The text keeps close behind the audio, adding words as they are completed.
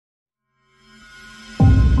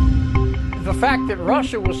The fact that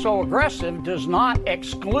Russia was so aggressive does not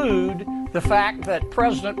exclude the fact that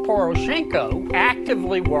President Poroshenko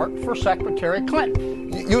actively worked for Secretary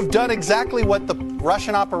Clinton. You've done exactly what the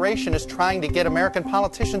Russian operation is trying to get American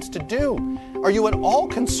politicians to do. Are you at all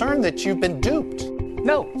concerned that you've been duped?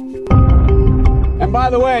 No. And by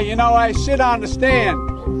the way, you know, I sit on the stand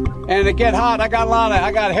and it get hot. I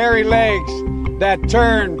got hairy legs that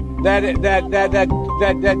turn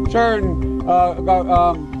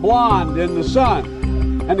blonde in the sun.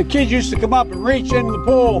 And the kids used to come up and reach into the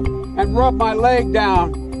pool and rub my leg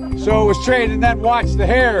down so it was straight, and then watch the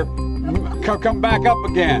hair come back up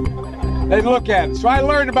again. They'd look at it. So I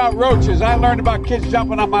learned about roaches. I learned about kids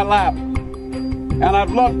jumping on my lap. And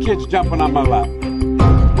I've loved kids jumping on my lap.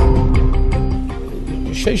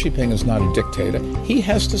 Xi Jinping is not a dictator. He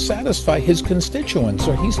has to satisfy his constituents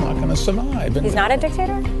or he's not going to survive. He's not a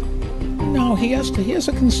dictator? No, he has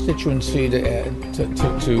a constituency to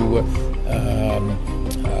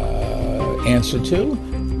answer to.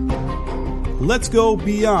 Let's go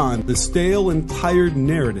beyond the stale and tired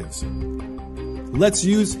narratives. Let's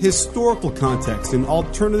use historical context and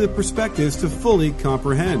alternative perspectives to fully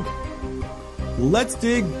comprehend. Let's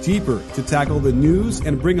dig deeper to tackle the news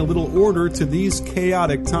and bring a little order to these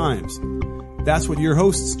chaotic times. That's what your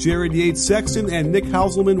hosts Jared Yates Sexton and Nick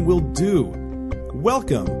Hauselman will do.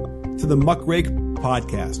 Welcome to the Muckrake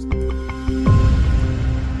Podcast.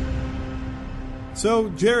 So,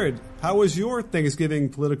 Jared, how was your Thanksgiving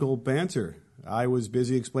political banter? I was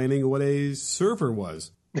busy explaining what a server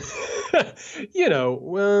was. You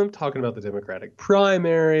know, I'm talking about the Democratic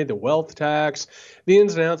primary, the wealth tax, the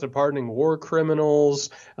ins and outs of pardoning war criminals,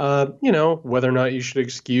 you know, whether or not you should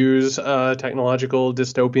excuse technological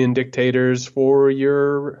dystopian dictators for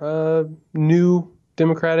your new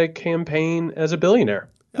Democratic campaign as a billionaire.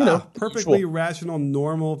 You know, perfectly rational,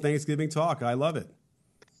 normal Thanksgiving talk. I love it.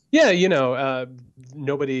 Yeah, you know,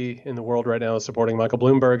 nobody in the world right now is supporting Michael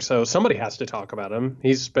Bloomberg, so somebody has to talk about him.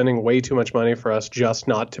 He's spending way too much money for us just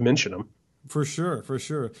not to mention him. For sure, for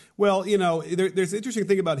sure. Well, you know, there's an interesting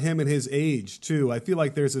thing about him and his age, too. I feel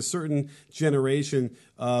like there's a certain generation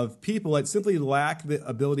of people that simply lack the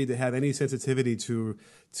ability to have any sensitivity to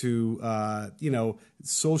you know,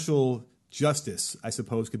 social justice, I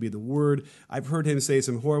suppose could be the word. I've heard him say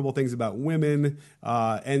some horrible things about women,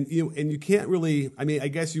 and you can't really. I mean, I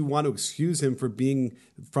guess you want to excuse him for being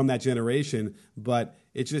from that generation, but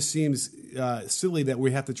it just seems silly that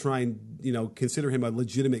we have to try and consider him a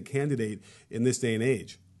legitimate candidate in this day and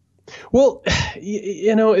age. Well,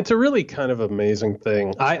 you know, it's a really kind of amazing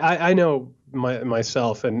thing. I know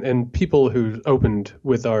myself and people who opened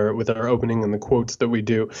with our opening and the quotes that we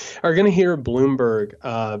do are going to hear Bloomberg.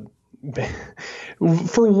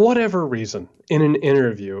 For whatever reason, in an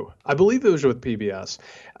interview, I believe it was with PBS,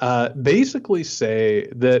 basically say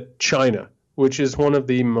that China, which is one of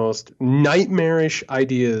the most nightmarish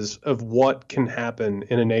ideas of what can happen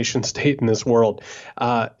in a nation state in this world,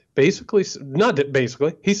 he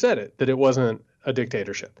said that it wasn't a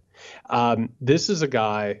dictatorship. This is a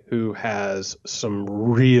guy who has some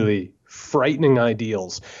really frightening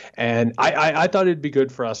ideals. And I thought it'd be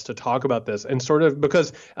good for us to talk about this and sort of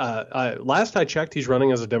because last I checked, he's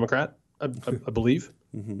running as a Democrat, I believe.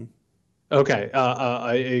 Mm-hmm. Okay.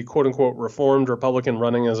 A quote unquote reformed Republican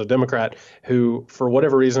running as a Democrat who, for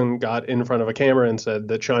whatever reason, got in front of a camera and said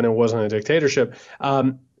that China wasn't a dictatorship.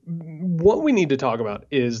 What we need to talk about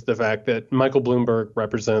is the fact that Michael Bloomberg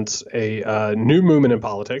represents a new movement in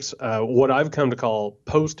politics, what I've come to call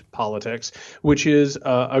post-politics, which is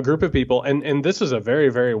a group of people, and this is a very,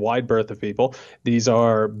 very wide berth of people. These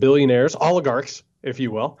are billionaires, oligarchs, if you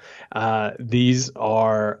will. These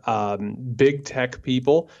are big tech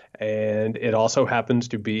people, and it also happens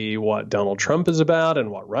to be what Donald Trump is about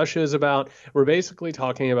and what Russia is about. We're basically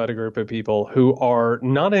talking about a group of people who are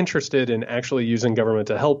not interested in actually using government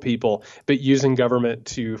to help people, but using government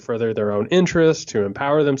to further their own interests, to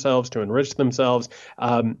empower themselves, to enrich themselves.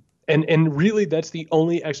 And really, that's the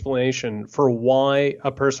only explanation for why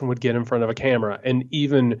a person would get in front of a camera and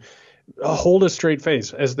even hold a straight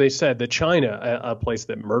face. As they said, that China, a place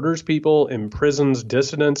that murders people, imprisons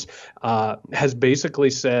dissidents, has basically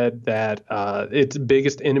said that its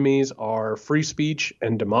biggest enemies are free speech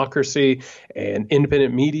and democracy and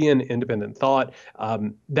independent media and independent thought.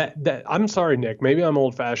 That I'm sorry, Nick, maybe I'm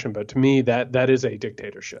old fashioned, but to me that is a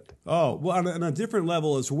dictatorship. Oh, well, on a different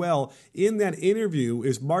level as well. In that interview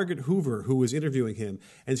is Margaret Hoover, who was interviewing him,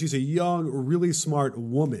 and she's a young, really smart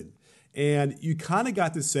woman. And you kind of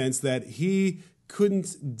got the sense that he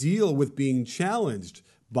couldn't deal with being challenged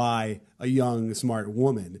by a young, smart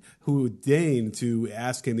woman who deigned to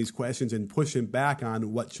ask him these questions and push him back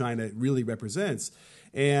on what China really represents.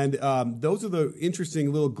 And those are the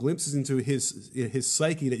interesting little glimpses into his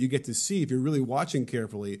psyche that you get to see if you're really watching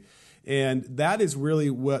carefully. And that is really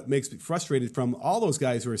what makes me frustrated from all those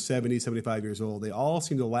guys who are 70, 75 years old. They all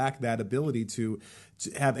seem to lack that ability to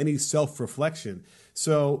have any self-reflection.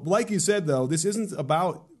 So like you said, though, this isn't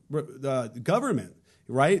about government,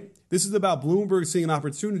 right? This is about Bloomberg seeing an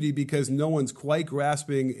opportunity because no one's quite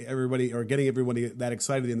grasping everybody or getting everybody that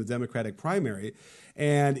excited in the Democratic primary.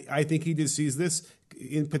 And I think he just sees this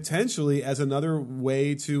potentially as another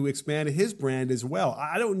way to expand his brand as well.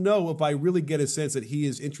 I don't know if I really get a sense that he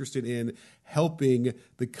is interested in helping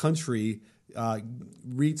the country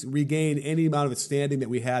regain any amount of standing that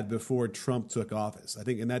we had before Trump took office. I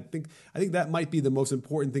think that might be the most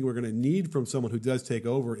important thing we're going to need from someone who does take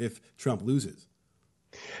over if Trump loses.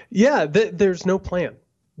 Yeah, there's no plan.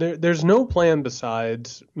 There's no plan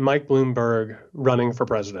besides Mike Bloomberg running for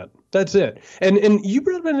president. That's it. And you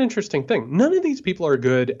brought up an interesting thing. None of these people are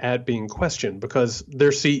good at being questioned because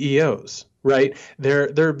they're CEOs, right?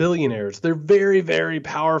 They're billionaires. They're very, very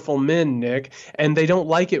powerful men, Nick, and they don't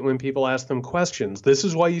like it when people ask them questions. This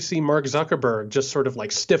is why you see Mark Zuckerberg just sort of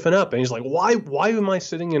like stiffen up. And he's like, why am I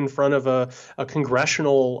sitting in front of a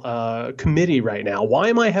congressional committee right now? Why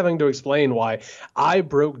am I having to explain why I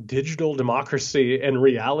broke digital democracy and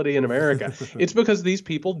reality in America? It's because these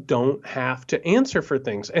people don't have to answer for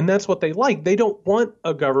things. And that's what they like. They don't want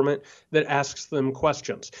a government that asks them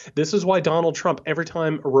questions. This is why Donald Trump, every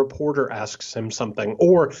time a reporter asks him something,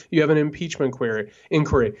 or you have an impeachment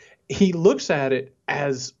inquiry, he looks at it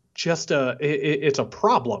as just it's a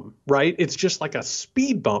problem, right? It's just like a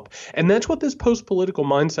speed bump. And that's what this post-political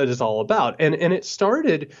mindset is all about. And it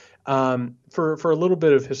started, for a little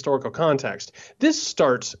bit of historical context, this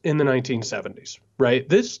starts in the 1970s, right?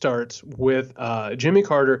 This starts with Jimmy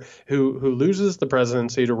Carter, who loses the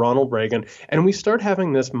presidency to Ronald Reagan. And we start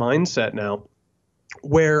having this mindset now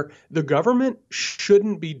where the government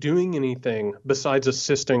shouldn't be doing anything besides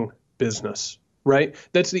assisting business. Right?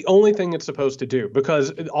 That's the only thing it's supposed to do,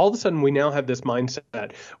 because all of a sudden we now have this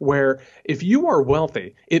mindset where if you are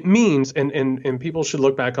wealthy, it means, and people should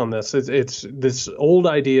look back on this, it's this old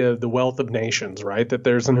idea of the wealth of nations, right? That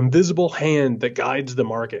there's an invisible hand that guides the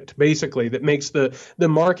market, basically, that makes the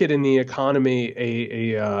market and the economy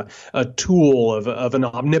a tool of an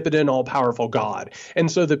omnipotent, all-powerful God. And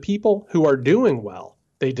so the people who are doing well,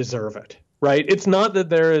 they deserve it. Right? It's not that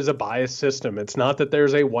there is a biased system. It's not that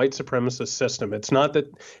there's a white supremacist system. It's not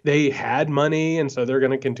that they had money and so they're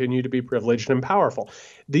going to continue to be privileged and powerful.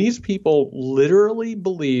 These people literally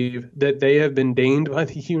believe that they have been deigned by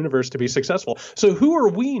the universe to be successful. So who are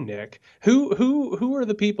we, Nick? Who are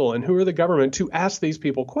the people and who are the government to ask these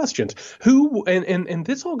people questions? And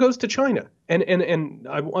this all goes to China. And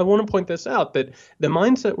I want to point this out, that the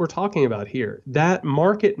mindset we're talking about here, that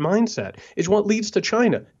market mindset, is what leads to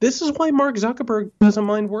China. This is why Mark Zuckerberg doesn't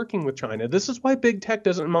mind working with China. This is why big tech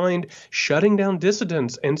doesn't mind shutting down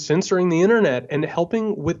dissidents and censoring the internet and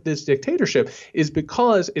helping with this dictatorship, is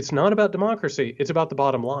because it's not about democracy. It's about the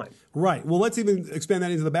bottom line. Right. Well, let's even expand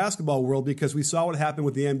that into the basketball world, because we saw what happened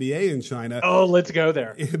with the NBA in China. Oh, let's go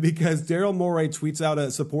there. Because Daryl Morey tweets out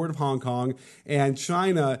a support of Hong Kong, and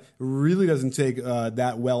China really doesn't take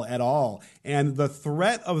that well at all. And the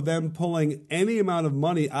threat of them pulling any amount of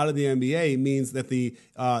money out of the NBA means that the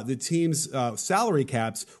team's salary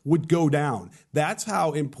caps would go down. That's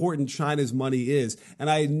how important China's money is. And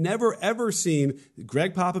I had never, ever seen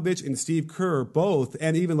Greg Popovich and Steve Kerr both,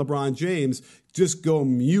 and even LeBron James, just go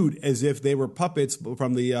mute as if they were puppets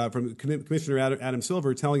from Commissioner Adam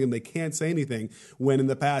Silver telling them they can't say anything, when in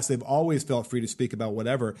the past they've always felt free to speak about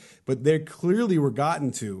whatever. But they clearly were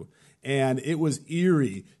gotten to. And it was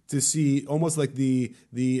eerie to see almost like the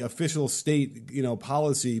official state,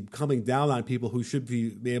 policy coming down on people who should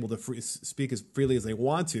be able to speak as freely as they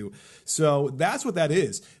want to. So that's what that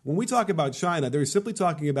is. When we talk about China, they're simply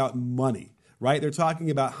talking about money. Right? They're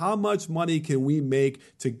talking about how much money can we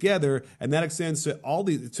make together, and that extends to all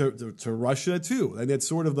to Russia too. And that's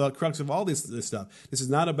sort of the crux of all this stuff. This is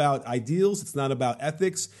not about ideals. It's not about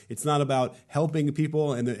ethics. It's not about helping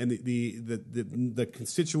people and the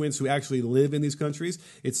constituents who actually live in these countries.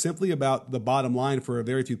 It's simply about the bottom line for a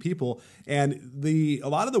very few people. And a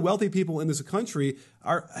lot of the wealthy people in this country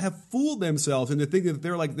have fooled themselves into thinking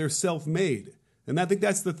that they're self-made. And I think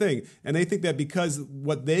that's the thing. And they think that because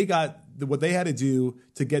what they had to do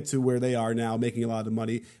to get to where they are now, making a lot of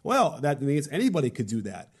money, well, that means anybody could do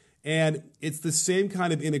that. And it's the same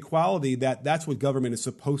kind of inequality that's what government is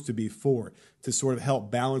supposed to be for, to sort of help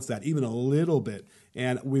balance that even a little bit.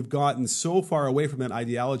 And we've gotten so far away from that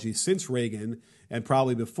ideology since Reagan and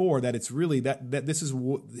probably before that it's really that this is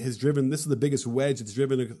what has driven, this is the biggest wedge that's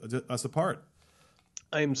driven us apart.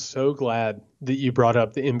 I am so glad that you brought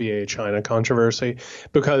up the NBA China controversy,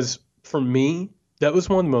 because for me, that was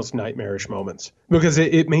one of the most nightmarish moments, because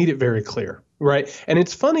it made it very clear, right? And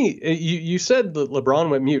it's funny, you said that LeBron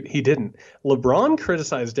went mute. He didn't. LeBron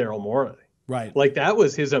criticized Daryl Morey. Right. Like, that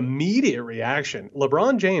was his immediate reaction.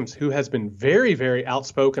 LeBron James, who has been very, very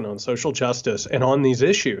outspoken on social justice and on these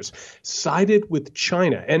issues, sided with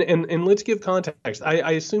China. And let's give context.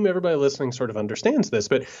 I assume everybody listening sort of understands this,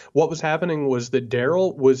 but what was happening was that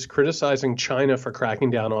Daryl was criticizing China for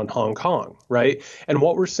cracking down on Hong Kong, right? And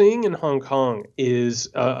what we're seeing in Hong Kong is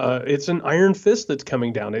it's an iron fist that's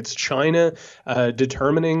coming down. It's China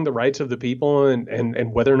determining the rights of the people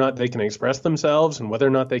and whether or not they can express themselves and whether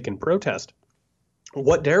or not they can protest.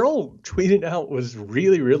 What Daryl tweeted out was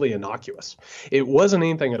really, really innocuous. It wasn't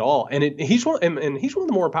anything at all. And he's one of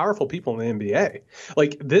the more powerful people in the NBA.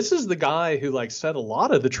 Like, this is the guy who set a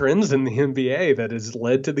lot of the trends in the NBA that has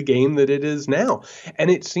led to the game that it is now. And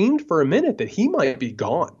it seemed for a minute that he might be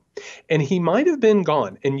gone. And he might have been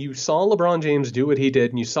gone. And you saw LeBron James do what he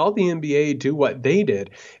did, and you saw the NBA do what they did,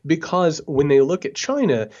 because when they look at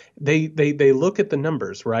China, they look at the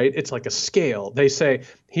numbers, right? It's like a scale. They say,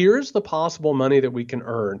 here's the possible money that we can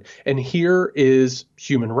earn, and here is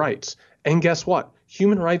human rights. And guess what?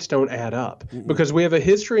 Human rights don't add up, because we have a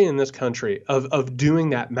history in this country of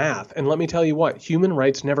doing that math. And let me tell you what, human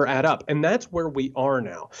rights never add up. And that's where we are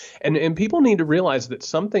now. And people need to realize that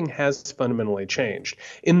something has fundamentally changed.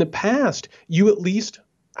 In the past, you at least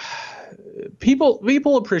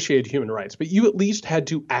people appreciate human rights, but you at least had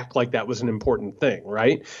to act like that was an important thing,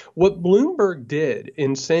 right? What Bloomberg did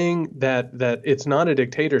in saying that it's not a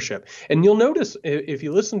dictatorship, and you'll notice if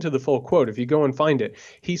you listen to the full quote, if you go and find it,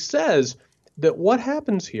 he says that what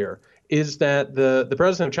happens here is that the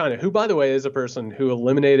president of China, who, by the way, is a person who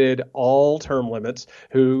eliminated all term limits,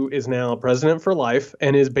 who is now president for life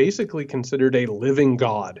and is basically considered a living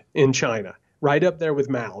god in China, right up there with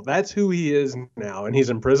Mao. That's who he is now. And he's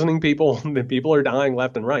imprisoning people, and people are dying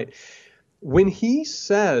left and right. When he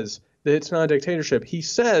says that it's not a dictatorship, he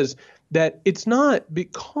says that it's not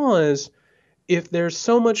because if there's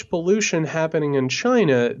so much pollution happening in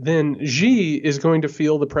China, then Xi is going to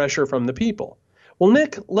feel the pressure from the people. Well,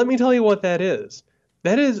 Nick, let me tell you what that is.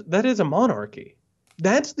 That is a monarchy.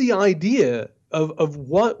 That's the idea of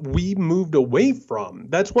what we moved away from.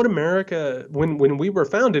 That's what America, when we were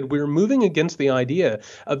founded, we were moving against the idea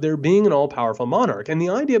of there being an all-powerful monarch. And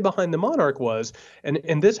the idea behind the monarch was,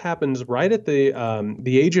 and this happens right at the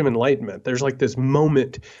Age of Enlightenment. There's this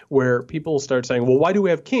moment where people start saying, well, why do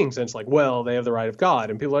we have kings? And it's like, well, they have the right of God.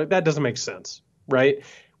 And people are like, that doesn't make sense, right?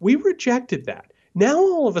 We rejected that. Now,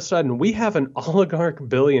 all of a sudden, we have an oligarch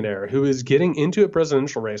billionaire who is getting into a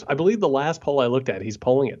presidential race. I believe the last poll I looked at, he's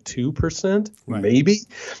polling at 2%, maybe.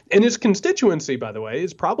 And his constituency, by the way,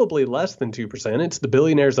 is probably less than 2%. It's the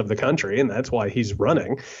billionaires of the country, and that's why he's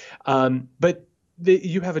running. But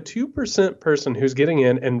you have a 2% person who's getting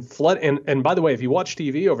in and flood. And by the way, if you watch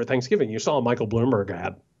TV over Thanksgiving, you saw a Michael Bloomberg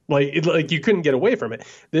ad. Like you couldn't get away from it.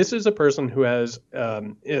 This is a person who has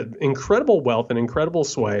incredible wealth and incredible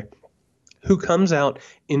sway, who comes out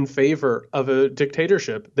in favor of a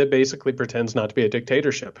dictatorship that basically pretends not to be a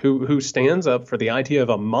dictatorship, who stands up for the idea of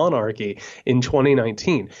a monarchy in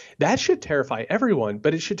 2019. That should terrify everyone,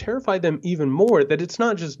 but it should terrify them even more that it's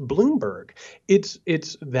not just Bloomberg. It's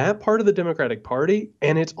that part of the Democratic Party,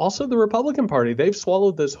 and it's also the Republican Party. They've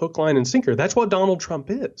swallowed this hook, line, and sinker. That's what Donald Trump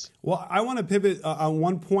is. Well, I want to pivot on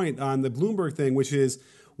one point on the Bloomberg thing, which is,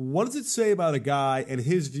 what does it say about a guy and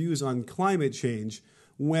his views on climate change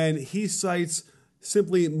when he cites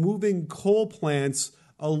simply moving coal plants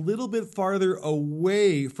a little bit farther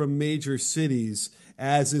away from major cities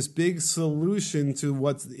as this big solution to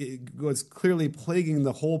what's clearly plaguing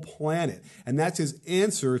the whole planet? And that's his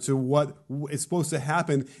answer to what is supposed to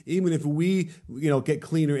happen, even if we get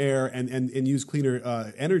cleaner air and use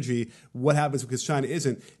cleaner energy. What happens because China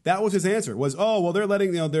isn't? That was his answer, was, oh, well, they're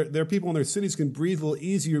letting their people in their cities can breathe a little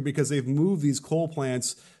easier because they've moved these coal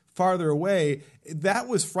plants farther away. That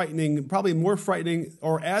was frightening, probably more frightening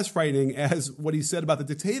or as frightening as what he said about the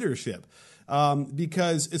dictatorship.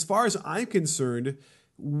 Because as far as I'm concerned,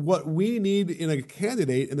 what we need in a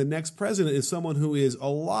candidate and the next president is someone who is a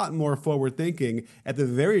lot more forward thinking, at the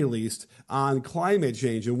very least, on climate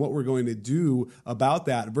change and what we're going to do about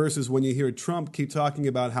that, versus when you hear Trump keep talking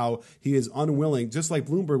about how he is unwilling, just like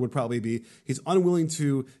Bloomberg would probably be, he's unwilling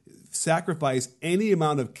to sacrifice any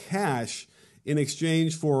amount of cash in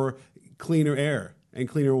exchange for cleaner air and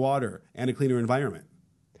cleaner water and a cleaner environment.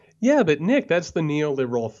 Yeah, but Nick, that's the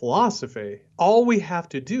neoliberal philosophy. All we have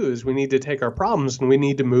to do is we need to take our problems and we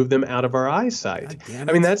need to move them out of our eyesight. God damn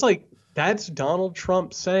I mean, it. that's Donald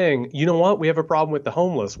Trump saying, you know what? We have a problem with the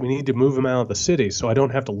homeless. We need to move them out of the city so I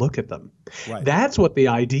don't have to look at them. Right. That's what the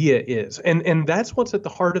idea is. And that's what's at the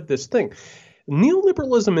heart of this thing.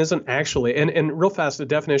 Neoliberalism isn't actually, and real fast, the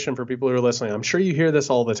definition for people who are listening, I'm sure you hear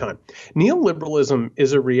this all the time. Neoliberalism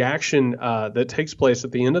is a reaction that takes place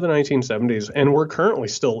at the end of the 1970s, and we're currently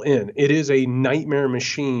still in. It is a nightmare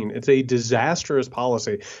machine. It's a disastrous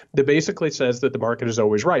policy that basically says that the market is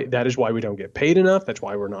always right. That is why we don't get paid enough. That's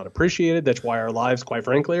why we're not appreciated. That's why our lives, quite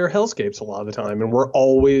frankly, are hellscapes a lot of the time, and we're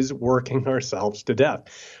always working ourselves to death.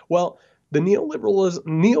 Well, the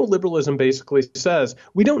neoliberalism basically says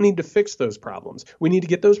we don't need to fix those problems. We need to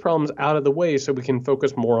get those problems out of the way so we can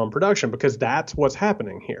focus more on production, because that's what's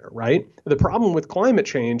happening here, right? The problem with climate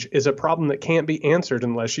change is a problem that can't be answered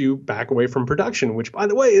unless you back away from production, which, by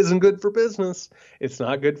the way, isn't good for business. It's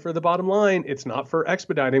not good for the bottom line. It's not for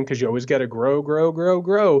expediting, because you always got to grow, grow, grow,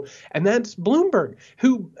 grow. And that's Bloomberg,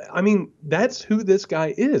 that's who this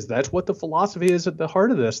guy is. That's what the philosophy is at the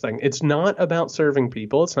heart of this thing. It's not about serving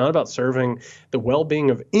people. It's not about serving the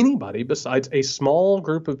well-being of anybody besides a small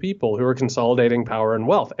group of people who are consolidating power and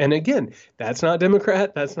wealth. And again, that's not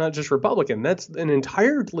Democrat. That's not just Republican. That's an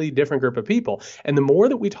entirely different group of people. And the more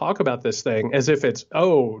that we talk about this thing as if it's,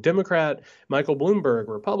 Democrat Michael Bloomberg,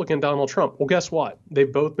 Republican Donald Trump. Well, guess what?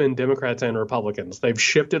 They've both been Democrats and Republicans. They've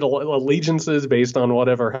shifted allegiances based on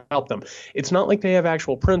whatever helped them. It's not like they have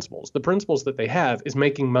actual principles. The principles that they have is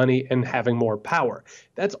making money and having more power.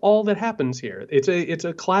 That's all that happens here. It's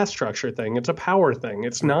a class structure thing. It's a power thing.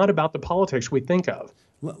 It's not about the politics we think of.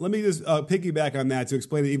 Let me just piggyback on that to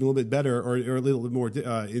explain it even a little bit better or a little bit more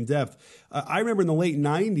in depth. I remember in the late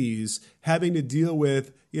 90s having to deal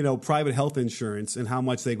with, private health insurance and how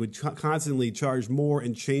much they would constantly charge more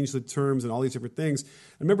and change the terms and all these different things.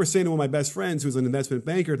 I remember saying to one of my best friends, who was an investment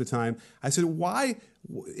banker at the time, I said, why,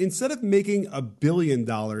 instead of making $1 billion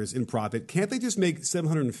in profit, can't they just make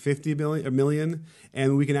 $750 million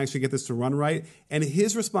and we can actually get this to run right? And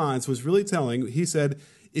his response was really telling. He said,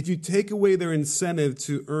 if you take away their incentive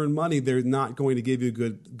to earn money, they're not going to give you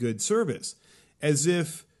good service, as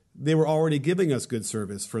if they were already giving us good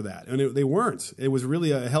service for that. And they weren't. It was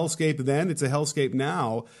really a hellscape then. It's a hellscape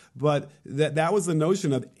now. But that was the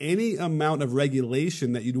notion of any amount of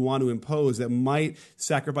regulation that you'd want to impose that might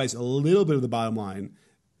sacrifice a little bit of the bottom line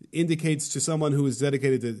indicates to someone who is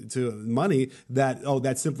dedicated to money that,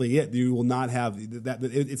 that's simply it. You will not have that.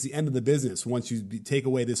 It's the end of the business once you take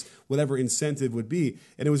away this, whatever incentive would be.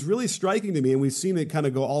 And it was really striking to me. And we've seen it kind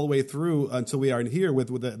of go all the way through until we are in here with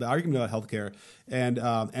the argument about healthcare and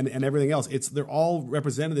everything else. They're all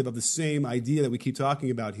representative of the same idea that we keep talking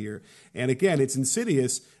about here. And again, it's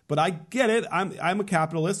insidious, but I get it. I'm a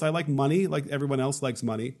capitalist. I like money, like everyone else likes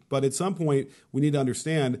money. But at some point, we need to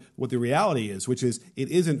understand what the reality is, which is it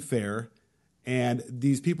isn't fair. And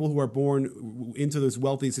these people who are born into those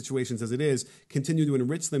wealthy situations as it is continue to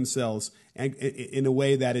enrich themselves and in a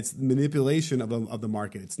way that it's manipulation of the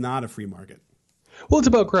market. It's not a free market. Well, it's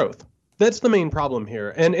about growth. That's the main problem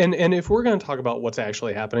here. And if we're going to talk about what's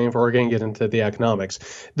actually happening, if we're going to get into the economics,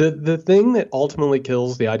 the thing that ultimately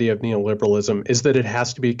kills the idea of neoliberalism is that it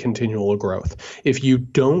has to be continual growth. If you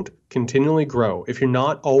don't continually grow, if you're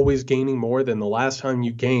not always gaining more than the last time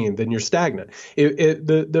you gained, then you're stagnant.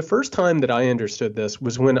 The first time that I understood this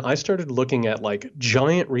was when I started looking at like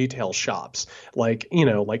giant retail shops, like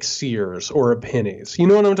Sears or a Penny's. You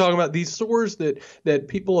know what I'm talking about? These stores that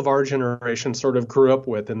people of our generation sort of grew up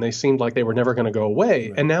with, and they seemed like they were never going to go away.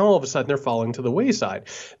 Right. And now all of a sudden they're falling to the wayside.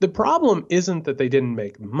 The problem isn't that they didn't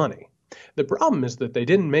make money. The problem is that they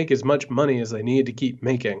didn't make as much money as they needed to keep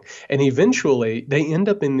making. And eventually they end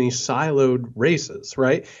up in these siloed races,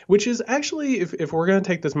 right? Which is actually, if we're going to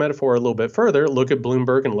take this metaphor a little bit further, look at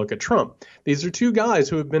Bloomberg and look at Trump. These are two guys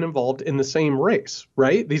who have been involved in the same race,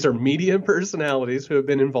 right? These are media personalities who have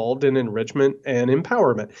been involved in enrichment and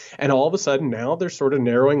empowerment. And all of a sudden now they're sort of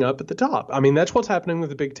narrowing up at the top. I mean, that's what's happening with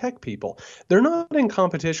the big tech people. They're not in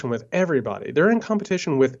competition with everybody. They're in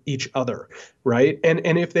competition with each other, right? And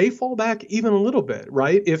if they fall back even a little bit,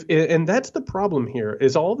 right? And that's the problem here,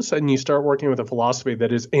 is all of a sudden you start working with a philosophy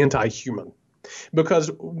that is anti-human.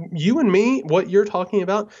 Because you and me, what you're talking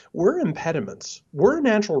about, we're impediments. We're a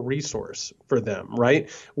natural resource for them, right?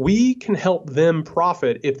 We can help them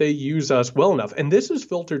profit if they use us well enough. And this is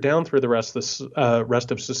filtered down through the rest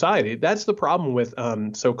of society. That's the problem with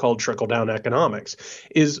so-called trickle-down economics,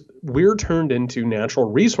 is we're turned into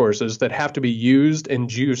natural resources that have to be used and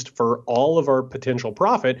juiced for all of our potential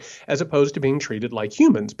profit, as opposed to being treated like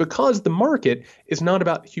humans, because the market is not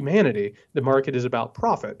about humanity. The market is about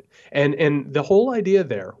profit. And the whole idea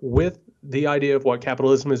there, with the idea of what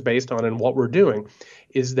capitalism is based on and what we're doing,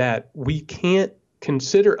 is that we can't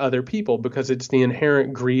consider other people, because it's the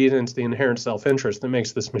inherent greed and it's the inherent self-interest that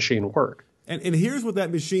makes this machine work. And here's what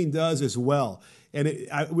that machine does as well. And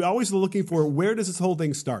we're always looking for, where does this whole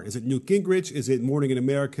thing start? Is it Newt Gingrich? Is it Morning in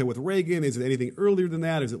America with Reagan? Is it anything earlier than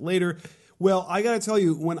that? Is it later? Well, I got to tell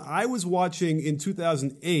you, when I was watching in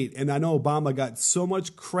 2008, and I know Obama got so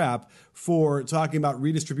much crap for talking about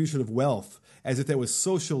redistribution of wealth as if that was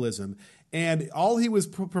socialism. And all he was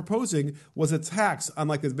proposing was a tax on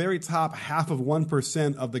like the very top half of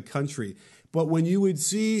 1% of the country. But when you would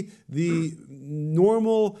see the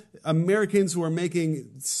normal Americans who are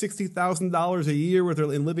making $60,000 a year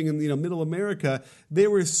and living in middle America, they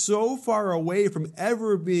were so far away from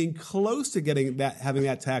ever being close to having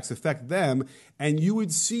that tax affect them. And you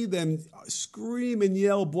would see them scream and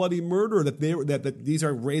yell bloody murder that these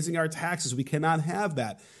are raising our taxes. We cannot have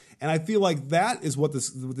that. And I feel like that is what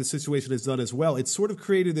this situation has done as well. It's sort of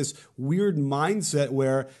created this weird mindset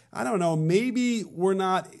where, I don't know, maybe we're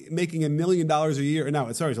not making $1 million a year.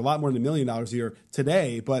 No, sorry, it's a lot more than $1 million a year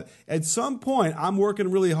today. But at some point, I'm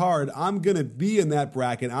working really hard. I'm going to be in that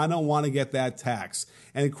bracket. I don't want to get that tax.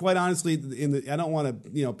 And quite honestly, I don't want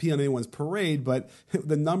to pee on anyone's parade, but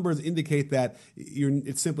the numbers indicate that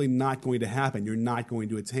it's simply not going to happen. You're not going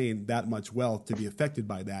to attain that much wealth to be affected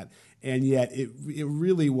by that. And yet, it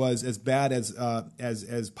really was as bad as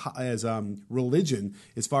religion,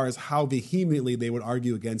 as far as how vehemently they would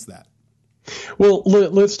argue against that. Well,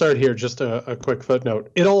 let's start here. Just a quick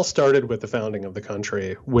footnote. It all started with the founding of the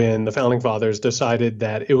country, when the founding fathers decided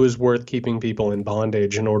that it was worth keeping people in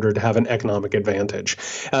bondage in order to have an economic advantage.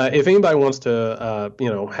 If anybody wants to,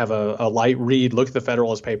 have a light read, look at the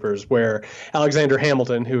Federalist Papers, where Alexander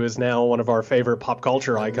Hamilton, who is now one of our favorite pop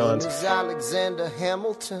culture icons, Alexander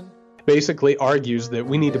Hamilton, basically argues that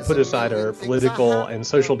we need to put aside our political and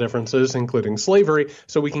social differences, including slavery,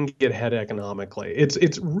 so we can get ahead economically.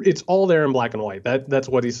 It's all there in black and white. That's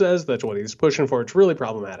what he says. That's what he's pushing for. It's really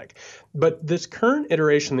problematic. But this current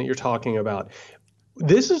iteration that you're talking about,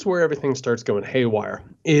 this is where everything starts going haywire,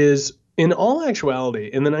 is in all actuality,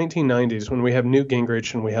 in the 1990s, when we have Newt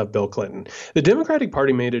Gingrich and we have Bill Clinton, the Democratic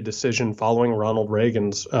Party made a decision following Ronald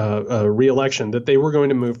Reagan's re-election that they were going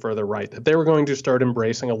to move further right, that they were going to start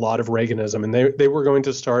embracing a lot of Reaganism, and they were going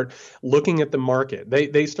to start looking at the market.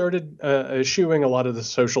 They started eschewing a lot of the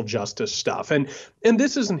social justice stuff. And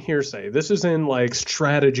this isn't hearsay. This is in like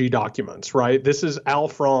strategy documents, right? This is Al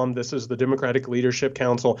Fromm. This is the Democratic Leadership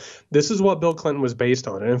Council. This is what Bill Clinton was based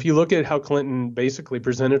on. And if you look at how Clinton basically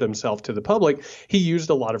presented himself to the public, he used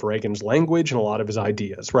a lot of Reagan's language and a lot of his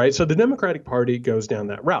ideas, right? So the Democratic Party goes down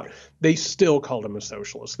that route. They still called him a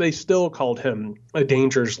socialist. They still called him a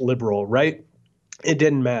dangerous liberal, right? It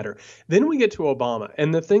didn't matter. Then we get to Obama.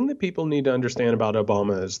 And the thing that people need to understand about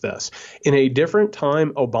Obama is this. In a different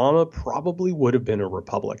time, Obama probably would have been a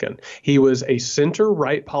Republican. He was a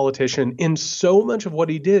center-right politician in so much of what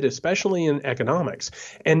he did, especially in economics.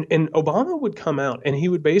 And Obama would come out and he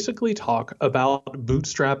would basically talk about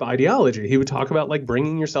bootstrap ideology. He would talk about like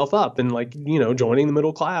bringing yourself up and like, joining the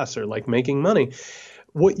middle class or like making money.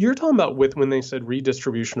 What you're talking about with when they said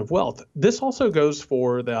redistribution of wealth, this also goes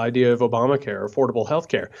for the idea of Obamacare, affordable health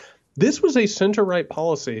care. This was a center-right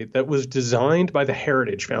policy that was designed by the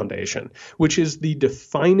Heritage Foundation, which is the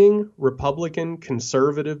defining Republican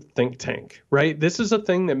conservative think tank, right? This is a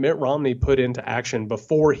thing that Mitt Romney put into action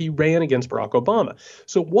before he ran against Barack Obama.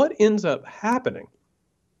 So what ends up happening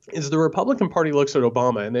is the Republican Party looks at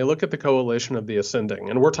Obama and they look at the coalition of the ascending.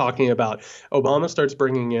 And we're talking about Obama starts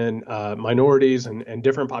bringing in minorities and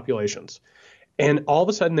different populations. And all of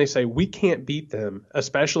a sudden they say, we can't beat them,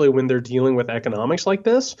 especially when they're dealing with economics like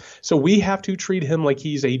this. So we have to treat him like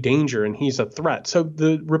he's a danger and he's a threat. So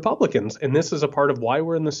the Republicans, and this is a part of why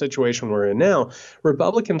we're in the situation we're in now,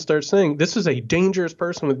 Republicans start saying this is a dangerous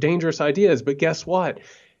person with dangerous ideas. But guess what?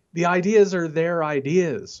 The ideas are their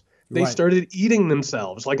ideas. They started eating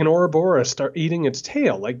themselves like an Ouroboros start eating its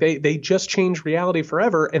tail. Like they just changed reality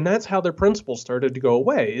forever. And that's how their principles started to go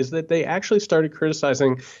away, is that they actually started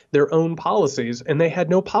criticizing their own policies and they had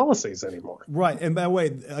no policies anymore. Right. And by the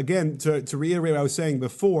way, again, to reiterate what I was saying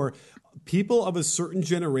before, people of a certain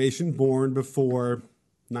generation born before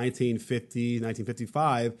 1950,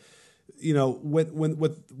 1955,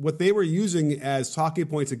 what they were using as talking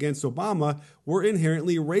points against Obama were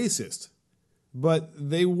inherently racist. But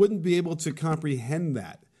they wouldn't be able to comprehend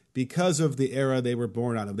that because of the era they were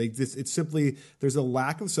born out of. It's simply, there's a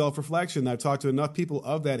lack of self-reflection. I've talked to enough people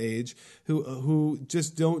of that age who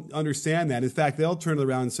just don't understand that. In fact, they'll turn it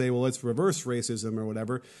around and say, well, let's reverse racism or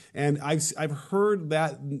whatever. And I've heard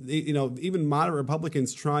that, even moderate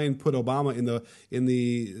Republicans try and put Obama in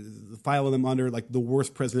the filing them under like the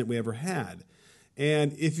worst president we ever had.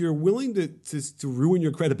 And if you're willing to ruin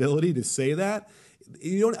your credibility to say that,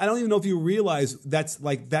 I don't even know if you realize that's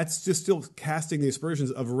just still casting the aspersions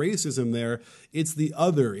of racism there. It's the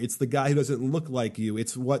other. It's the guy who doesn't look like you.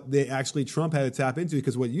 It's what Trump had to tap into,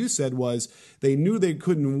 because what you said was they knew they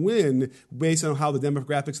couldn't win based on how the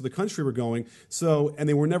demographics of the country were going. And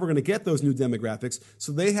they were never going to get those new demographics.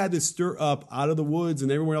 So they had to stir up out of the woods and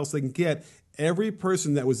everywhere else they can get every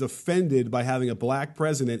person that was offended by having a black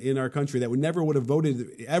president in our country that never would have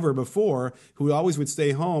voted ever before, who always would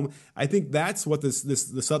stay home. I think that's what the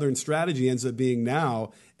Southern strategy ends up being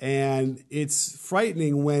now. And it's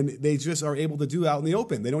frightening when they just are able to do it out in the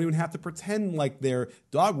open. They don't even have to pretend like they're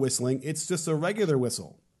dog whistling. It's just a regular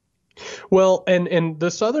whistle. Well, and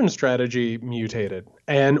the Southern strategy mutated.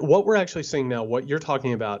 And what we're actually seeing now, what you're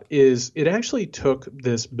talking about, is it actually took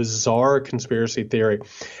this bizarre conspiracy theory,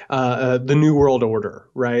 the New World Order,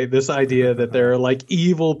 right? This idea that there are like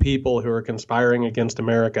evil people who are conspiring against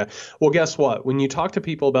America. Well, guess what? When you talk to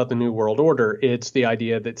people about the New World Order, it's the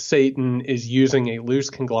idea that Satan is using a loose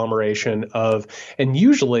conglomeration of, and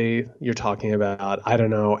usually you're talking about, I don't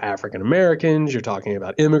know, African Americans, you're talking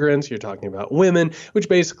about immigrants, you're talking about women, which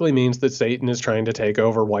basically means that Satan is trying to take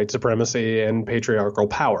over white supremacy and patriarchal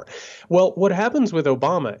power. Well, what happens with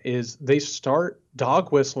Obama is they start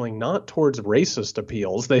dog whistling not towards racist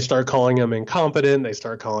appeals. They start calling him incompetent. They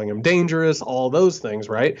start calling him dangerous, all those things,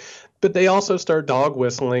 right? But they also start dog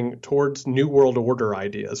whistling towards New World Order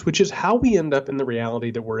ideas, which is how we end up in the reality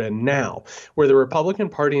that we're in now, where the Republican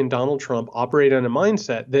Party and Donald Trump operate on a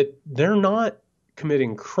mindset that they're not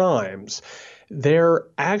committing crimes. They're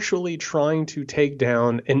actually trying to take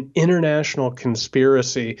down an international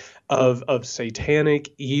conspiracy of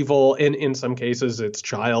satanic evil. And in some cases, it's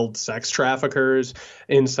child sex traffickers.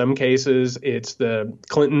 In some cases, it's the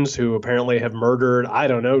Clintons, who apparently have murdered, I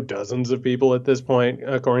don't know, dozens of people at this point,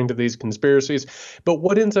 according to these conspiracies. But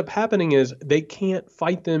what ends up happening is they can't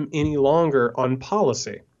fight them any longer on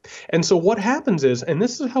policy. And so what happens is, and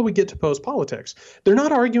this is how we get to post-politics, they're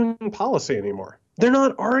not arguing policy anymore. They're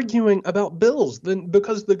not arguing about bills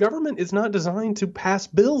because the government is not designed to pass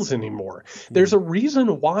bills anymore. There's a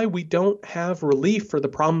reason why we don't have relief for the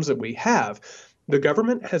problems that we have. The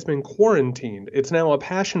government has been quarantined. It's now a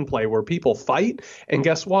passion play where people fight. And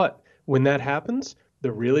guess what? When that happens,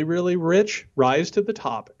 the really, really rich rise to the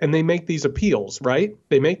top and they make these appeals, right?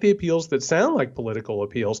 They make the appeals that sound like political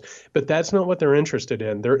appeals, but that's not what they're interested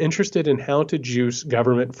in. They're interested in how to juice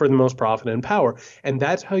government for the most profit and power. And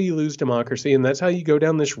that's how you lose democracy. And that's how you go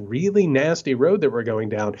down this really nasty road that we're going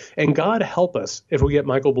down. And God help us if we get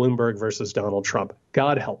Michael Bloomberg versus Donald Trump.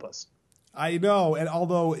 God help us. I know, and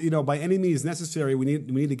although by any means necessary, we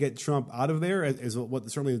need to get Trump out of there, as what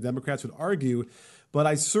certainly the Democrats would argue. But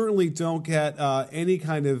I certainly don't get any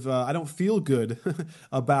kind of I don't feel good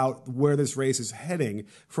about where this race is heading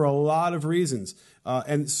for a lot of reasons.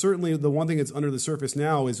 And certainly the one thing that's under the surface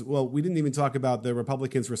now is, well, we didn't even talk about the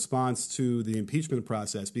Republicans' response to the impeachment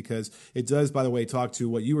process, because it does, by the way, talk to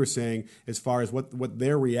what you were saying as far as what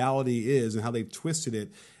their reality is and how they've twisted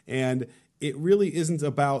it. And it really isn't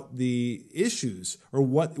about the issues or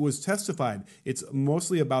what was testified. It's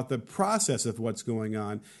mostly about the process of what's going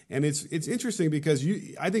on. And it's interesting because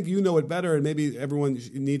I think you know it better, and maybe everyone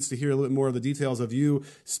needs to hear a little bit more of the details of you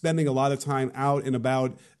spending a lot of time out and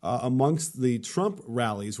about amongst the Trump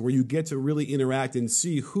rallies, where you get to really interact and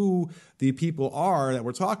see who the people are that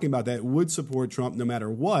we're talking about that would support Trump no matter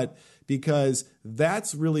what, because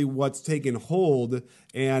that's really what's taken hold.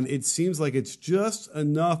 And it seems like it's just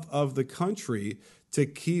enough of the country to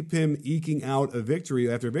keep him eking out a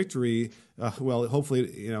victory after victory. Well,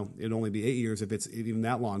 hopefully, it'll only be 8 years if it's even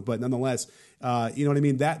that long. But nonetheless, you know what I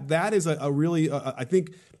mean? That is a really, I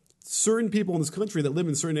think certain people in this country that live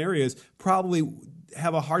in certain areas probably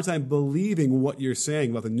have a hard time believing what you're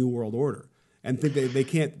saying about the New World Order, and think they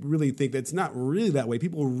can't really think that's not really that way.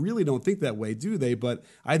 People really don't think that way, do they? But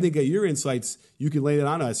I think your insights, you can lay it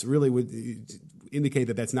on us, really would indicate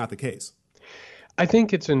that that's not the case. I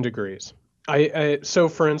think it's in degrees. So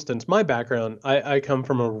for instance, my background, I come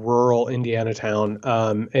from a rural Indiana town,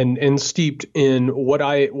 and steeped in what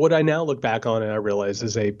I now look back on and I realize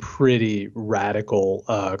is a pretty radical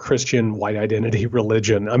Christian white identity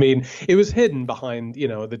religion. I mean, it was hidden behind,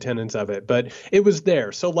 the tenets of it, but it was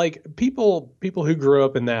there. So like people who grew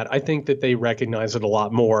up in that, I think that they recognize it a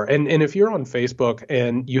lot more. And if you're on Facebook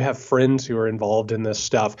and you have friends who are involved in this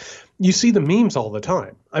stuff, you see the memes all the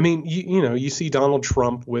time. I mean, you see Donald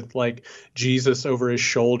Trump with like Jesus over his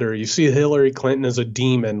shoulder. You see Hillary Clinton as a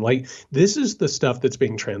demon. Like, this is the stuff that's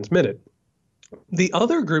being transmitted. The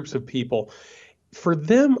other groups of people, for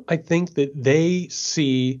them, I think that they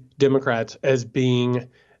see Democrats as being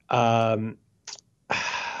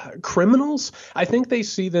criminals. I think they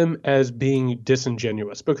see them as being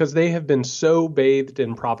disingenuous because they have been so bathed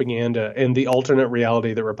in propaganda and the alternate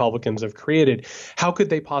reality that Republicans have created. How could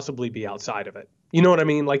they possibly be outside of it? You know what I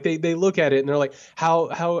mean? Like they look at it and they're like,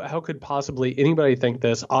 how could possibly anybody think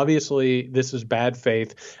this? Obviously, this is bad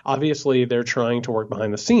faith. Obviously, they're trying to work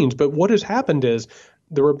behind the scenes. But what has happened is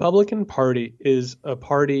the Republican Party is a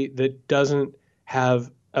party that doesn't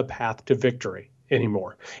have a path to victory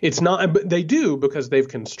anymore. It's not, but they do because they've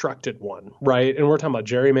constructed one, right? And we're talking about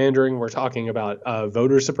gerrymandering. We're talking about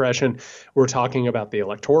voter suppression. We're talking about the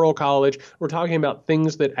Electoral College. We're talking about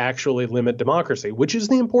things that actually limit democracy, which is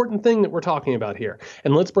the important thing that we're talking about here.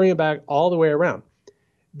 And let's bring it back all the way around.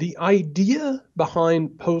 The idea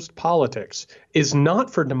behind post-politics is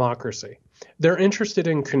not for democracy. They're interested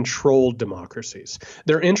in controlled democracies.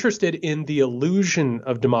 They're interested in the illusion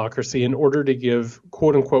of democracy in order to give,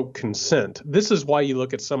 quote unquote, consent. This is why you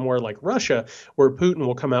look at somewhere like Russia, where Putin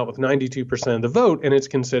will come out with 92% of the vote, and it's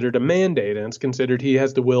considered a mandate, and it's considered he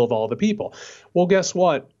has the will of all the people. Well, guess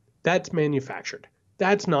what? That's manufactured.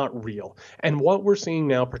 That's not real. And what we're seeing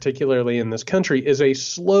now, particularly in this country, is a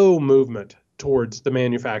slow movement towards the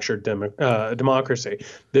manufactured democracy.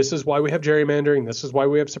 This is why we have gerrymandering. This is why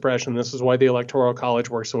we have suppression. This is why the Electoral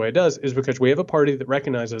College works the way it does, is because we have a party that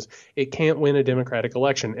recognizes it can't win a democratic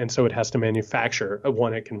election, and so it has to manufacture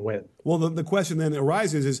one it can win. Well, the question then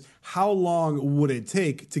arises is how long would it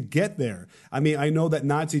take to get there? I mean, I know that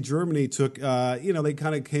Nazi Germany took, they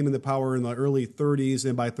kind of came into power in the early 30s,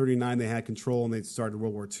 and by 39 they had control and they started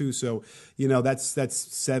World War II. So, that's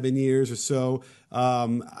 7 years or so.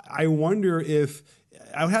 I wonder if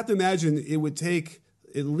I would have to imagine it would take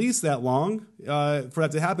at least that long for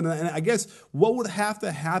that to happen. And I guess what would have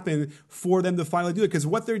to happen for them to finally do it? Because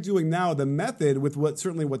what they're doing now, the method with what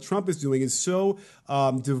Trump is doing is so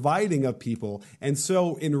dividing of people and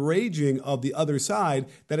so enraging of the other side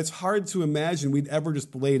that it's hard to imagine we'd ever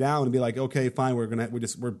just lay down and be like, okay, fine,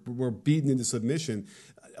 we're beaten into submission.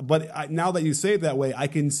 But now that you say it that way, I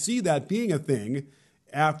can see that being a thing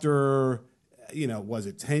after, was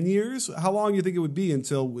it 10 years? How long do you think it would be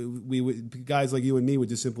until we would, guys like you and me would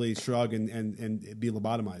just simply shrug and be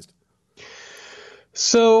lobotomized?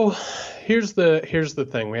 So here's the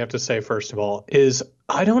thing we have to say, first of all, is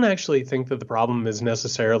I don't actually think that the problem is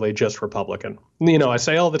necessarily just Republican. I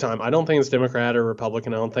say all the time, I don't think it's Democrat or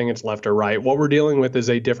Republican. I don't think it's left or right. What we're dealing with is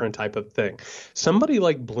a different type of thing. Somebody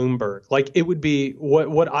like Bloomberg, like it would be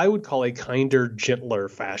what I would call a kinder, gentler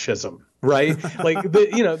fascism. Right. Like,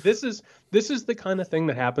 this is the kind of thing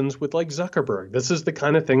that happens with like Zuckerberg. This is the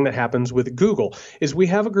kind of thing that happens with Google, is we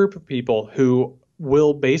have a group of people who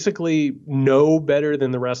will basically know better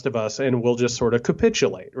than the rest of us and will just sort of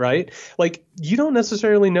capitulate. Right. Like, you don't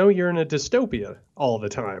necessarily know you're in a dystopia all the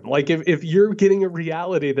time. Like if you're getting a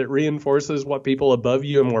reality that reinforces what people above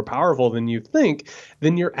you are more powerful than you think,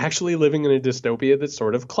 then you're actually living in a dystopia that's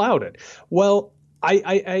sort of clouded. Well,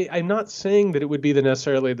 I'm not saying that it would be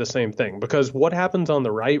necessarily the same thing, because what happens on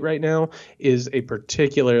the right now is a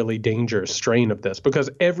particularly dangerous strain of this, because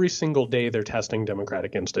every single day they're testing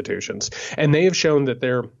democratic institutions, and they have shown that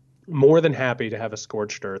they're more than happy to have a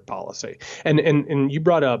scorched earth policy. And you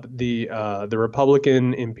brought up the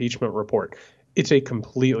Republican impeachment report. It's a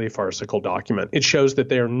completely farcical document. It shows that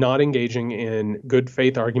they are not engaging in good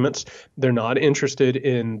faith arguments. They're not interested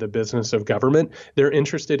in the business of government. They're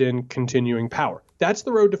interested in continuing power. That's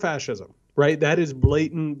the road to fascism, right? That is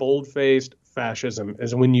blatant, bold-faced fascism,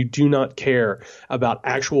 is when you do not care about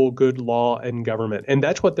actual good law and government. And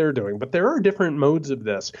that's what they're doing. But there are different modes of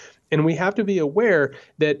this. And we have to be aware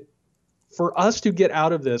that for us to get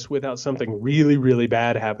out of this without something really, really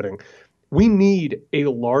bad happening, We need a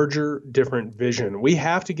larger, different vision. We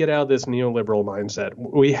have to get out of this neoliberal mindset.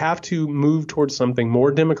 We have to move towards something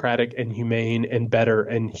more democratic and humane and better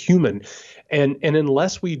and human. And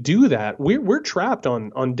unless we do that, we're trapped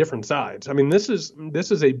on different sides. I mean, this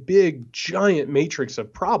is a big, giant matrix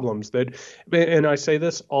of problems that, and I say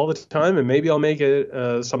this all the time, and maybe I'll make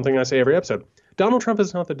it something I say every episode. Donald Trump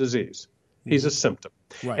is not the disease. He's a symptom.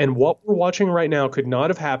 Right. And what we're watching right now could not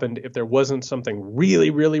have happened if there wasn't something really,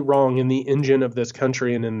 really wrong in the engine of this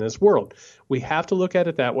country and in this world. We have to look at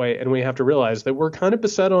it that way, and we have to realize that we're kind of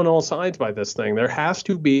beset on all sides by this thing. There has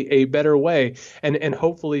to be a better way, and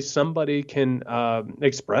hopefully somebody can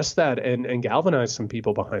express that and galvanize some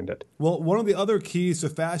people behind it. Well, one of the other keys to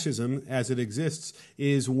fascism as it exists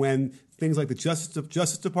is when things like the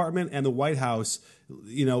Justice Department and the White House,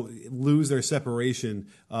 lose their separation,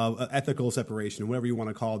 ethical separation, whatever you want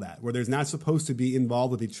to call that, where they're not supposed to be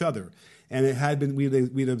involved with each other. And it had been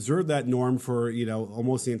we'd observed that norm for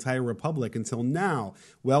almost the entire republic until now.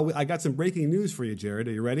 Well, I got some breaking news for you, Jared.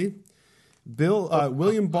 Are you ready?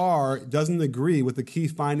 William Barr doesn't agree with the key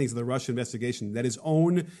findings of the Russia investigation that his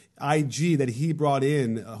own IG that he brought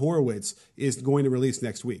in, Horowitz, is going to release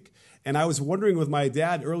next week. And I was wondering with my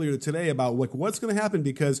dad earlier today about what's going to happen,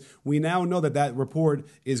 because we now know that report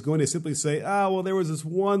is going to simply say, there was this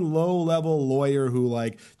one low-level lawyer who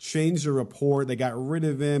changed the report. They got rid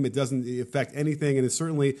of him. It doesn't affect anything. And it's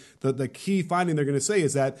certainly the key finding they're going to say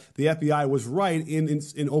is that the FBI was right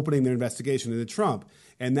in opening their investigation into Trump.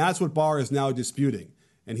 And that's what Barr is now disputing.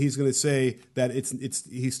 And he's going to say that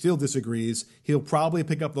he still disagrees. He'll probably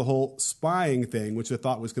pick up the whole spying thing, which I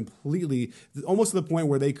thought was completely, almost to the point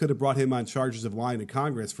where they could have brought him on charges of lying to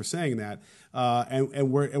Congress for saying that.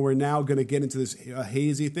 And we're now going to get into this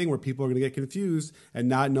hazy thing where people are going to get confused and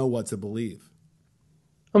not know what to believe.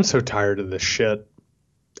 I'm so tired of this shit.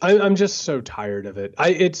 I'm just so tired of it.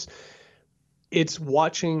 It's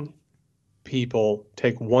watching people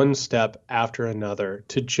take one step after another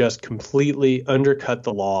to just completely undercut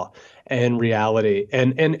the law and reality,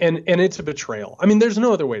 and it's a betrayal. I mean, there's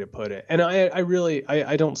no other way to put it. And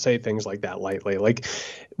I don't say things like that lightly. Like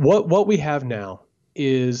what we have now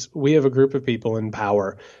is we have a group of people in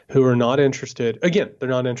power who are not interested. Again, they're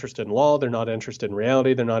not interested in law. They're not interested in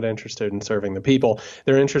reality. They're not interested in serving the people.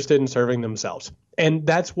 They're interested in serving themselves. And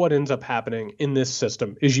that's what ends up happening in this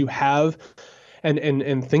system is you have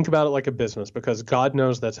and think about it like a business, because God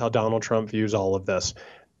knows that's how Donald Trump views all of this.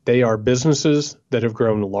 They are businesses that have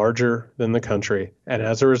grown larger than the country. And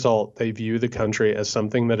as a result, they view the country as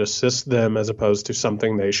something that assists them as opposed to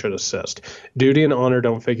something they should assist. Duty and honor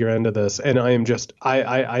don't figure into this. And I am just,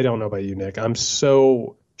 I don't know about you, Nick. I'm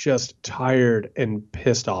so just tired and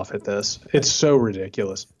pissed off at this. It's so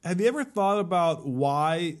ridiculous. Have you ever thought about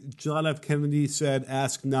why John F. Kennedy said,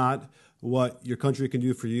 ask not what your country can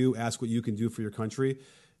do for you, ask what you can do for your country?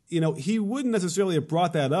 He wouldn't necessarily have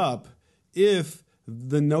brought that up if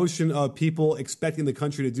the notion of people expecting the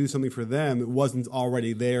country to do something for them wasn't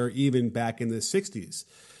already there even back in the 60s.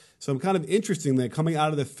 So I'm kind of interesting that coming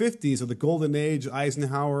out of the 50s, of the golden age,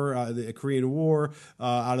 Eisenhower, the Korean War,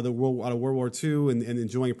 out of World War II, and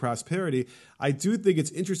enjoying prosperity, I do think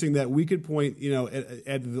it's interesting that we could point,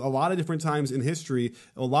 at a lot of different times in history,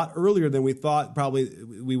 a lot earlier than we thought probably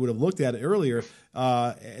we would have looked at it earlier,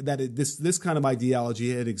 this kind of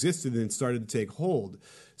ideology had existed and started to take hold.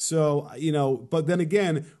 So, but then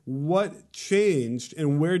again, what changed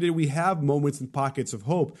and where did we have moments and pockets of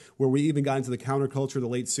hope where we even got into the counterculture of the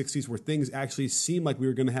late 60s where things actually seemed like we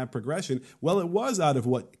were going to have progression? Well, it was out of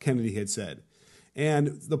what Kennedy had said.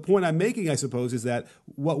 And the point I'm making, I suppose, is that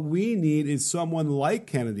what we need is someone like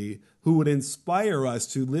Kennedy who would inspire us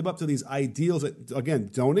to live up to these ideals that, again,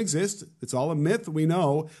 don't exist. It's all a myth, we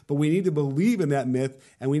know, but we need to believe in that myth,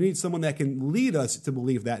 and we need someone that can lead us to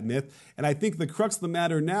believe that myth. And I think the crux of the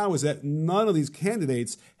matter now is that none of these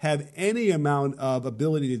candidates have any amount of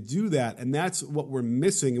ability to do that, and that's what we're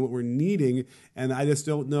missing and what we're needing, and I just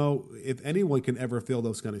don't know if anyone can ever fill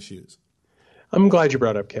those kind of shoes. I'm glad you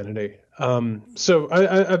brought up Kennedy. So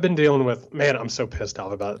I've been dealing with, man, I'm so pissed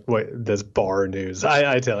off about this Barr news.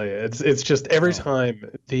 I tell you, it's just every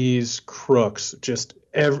time these crooks, just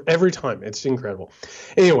every time, it's incredible.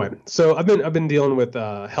 Anyway, so I've been dealing with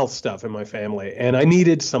health stuff in my family, and I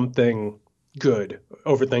needed something good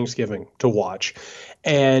over Thanksgiving to watch.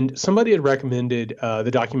 And somebody had recommended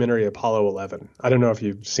the documentary Apollo 11. I don't know if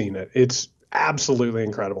you've seen it. It's absolutely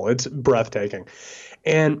incredible. It's breathtaking.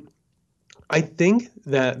 And I think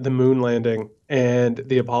that the moon landing and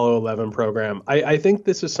the Apollo 11 program, I think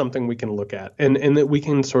this is something we can look at and that we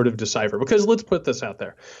can sort of decipher. Because let's put this out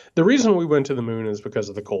there. The reason we went to the moon is because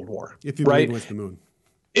of the Cold War. If you right? went to the moon.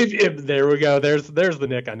 If there we go, there's the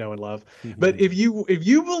Nick I know and love. But if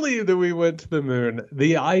you believe that we went to the moon,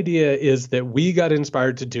 the idea is that we got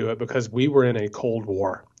inspired to do it because we were in a Cold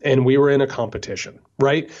War and we were in a competition,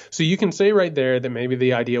 right? So you can say right there that maybe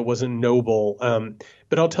the idea wasn't noble,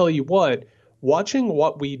 but I'll tell you what, watching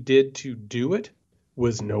what we did to do it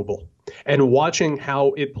was noble. And watching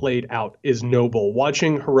how it played out is noble.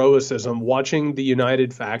 Watching heroicism, watching the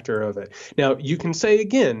united factor of it. Now, you can say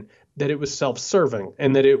again that it was self-serving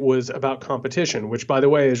and that it was about competition, which, by the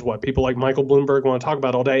way, is what people like Michael Bloomberg want to talk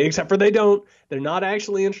about all day, except for they don't. They're not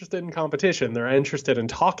actually interested in competition. They're interested in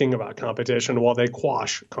talking about competition while they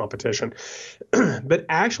quash competition. But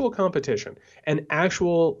actual competition and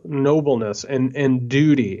actual nobleness and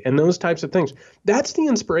duty and those types of things, that's the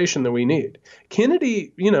inspiration that we need.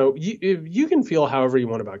 Kennedy, you can feel however you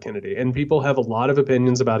want about Kennedy, and people have a lot of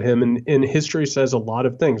opinions about him, and history says a lot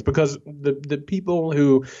of things because the people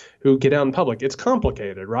who get out in public, it's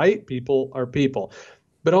complicated, right? People are people.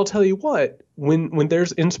 But I'll tell you what, when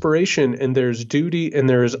there's inspiration and there's duty and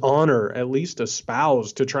there's honor, at least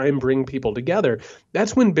espoused to try and bring people together,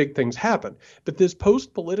 that's when big things happen. But this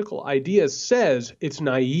post-political idea says it's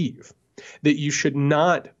naive, that you should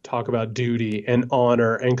not talk about duty and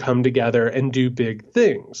honor and come together and do big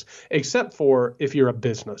things, except for if you're a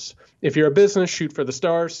business. If you're a business, shoot for the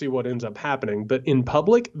stars, see what ends up happening. But in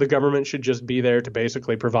public, the government should just be there to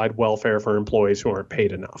basically provide welfare for employees who aren't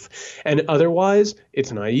paid enough. And otherwise,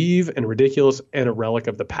 it's naive and ridiculous and a relic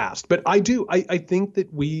of the past. But I think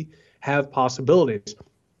that we have possibilities.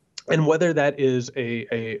 And whether that is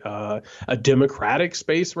a democratic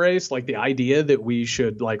space race, like the idea that we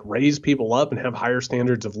should like raise people up and have higher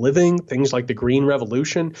standards of living, things like the Green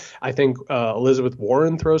Revolution. I think Elizabeth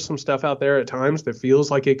Warren throws some stuff out there at times that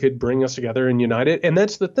feels like it could bring us together and unite it. And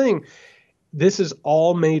that's the thing. This is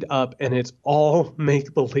all made up and it's all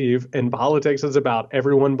make-believe, and politics is about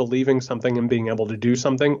everyone believing something and being able to do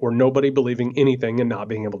something, or nobody believing anything and not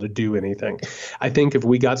being able to do anything. I think if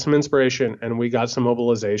we got some inspiration and we got some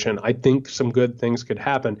mobilization, I think some good things could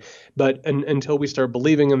happen. But until we start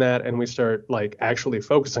believing in that and we start like actually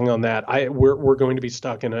focusing on that, we're going to be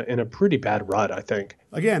stuck in a pretty bad rut, I think.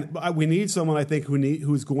 Again, we need someone, I think,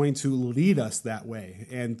 who's going to lead us that way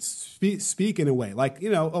and speak in a way. Like,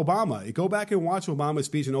 Obama. Go back and watch Obama's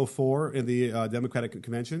speech in 2004 in the Democratic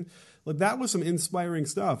Convention. Look, that was some inspiring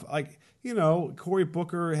stuff. Like, Cory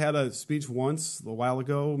Booker had a speech once a while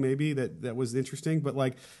ago, maybe, that was interesting. But,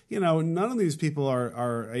 like, none of these people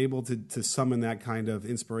are able to summon that kind of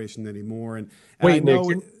inspiration anymore. And wait, I know,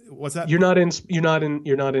 Nick, what's that?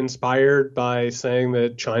 You're not inspired by saying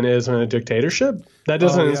that China isn't a dictatorship? That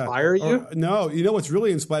doesn't inspire you? No. What's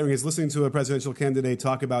really inspiring is listening to a presidential candidate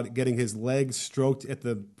talk about getting his legs stroked at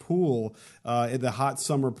the pool, at the hot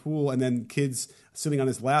summer pool, and then kids sitting on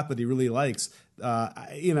his lap that he really likes.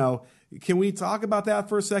 Can we talk about that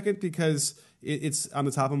for a second? Because it's on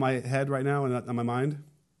the top of my head right now and on my mind.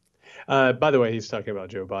 By the way, he's talking about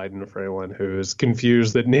Joe Biden, for anyone who is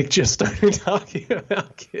confused that Nick just started talking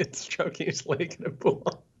about kids stroking his leg in a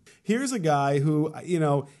pool. Here's a guy who,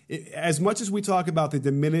 as much as we talk about the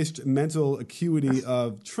diminished mental acuity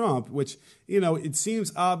of Trump, which, it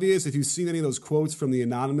seems obvious if you've seen any of those quotes from the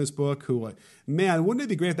Anonymous book, man, wouldn't it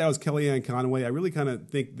be great if that was Kellyanne Conway? I really kind of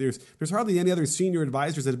think there's hardly any other senior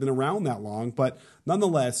advisors that have been around that long. But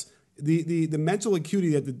nonetheless, the mental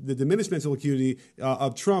acuity, the diminished mental acuity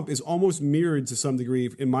of Trump is almost mirrored to some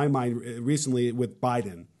degree, in my mind, recently with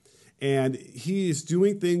Biden. And he is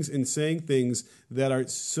doing things and saying things that are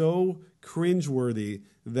so cringeworthy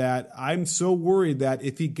that I'm so worried that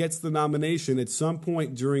if he gets the nomination at some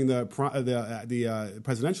point during the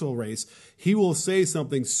presidential race, he will say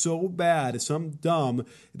something so bad, some dumb,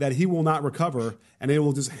 that he will not recover, and it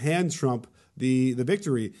will just hand Trump the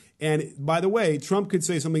victory. And by the way, Trump could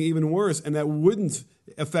say something even worse, and that wouldn't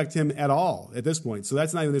affect him at all at this point. So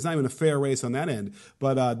there's not even a fair race on that end.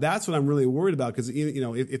 But that's what I'm really worried about, because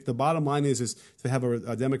if the bottom line is to have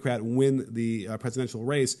a Democrat win the presidential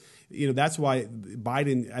race, that's why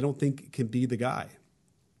Biden, I don't think, can be the guy.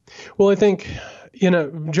 Well, I think,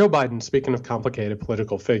 Joe Biden, speaking of complicated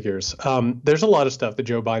political figures, there's a lot of stuff that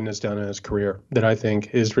Joe Biden has done in his career that I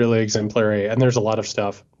think is really exemplary. And there's a lot of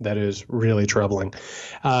stuff that is really troubling.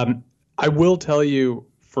 I will tell you,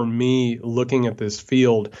 for me, looking at this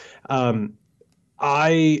field,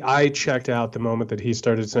 I checked out the moment that he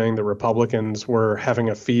started saying that Republicans were having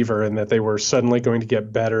a fever and that they were suddenly going to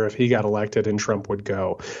get better if he got elected and Trump would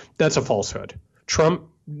go. That's a falsehood. Trump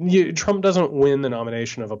Trump doesn't win the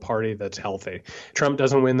nomination of a party that's healthy. Trump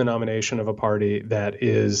doesn't win the nomination of a party that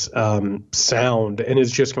is sound and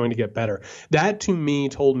is just going to get better. That, to me,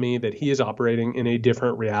 told me that he is operating in a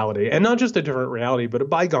different reality, and not just a different reality, but a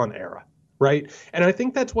bygone era. Right. And I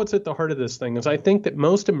think that's what's at the heart of this thing is I think that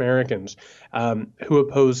most Americans who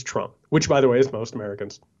oppose Trump, which, by the way, is most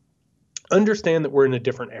Americans, understand that we're in a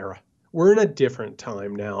different era. We're in a different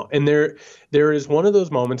time now. And there is one of those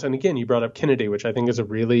moments. And again, you brought up Kennedy, which I think is a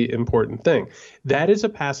really important thing. That is a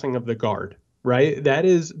passing of the guard. Right. That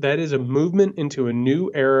is a movement into a new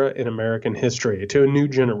era in American history, to a new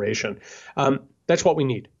generation. That's what we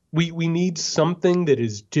need. We need something that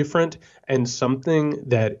is different and something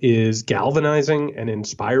that is galvanizing and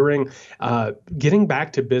inspiring, getting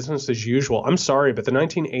back to business as usual. I'm sorry, but the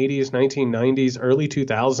 1980s, 1990s, early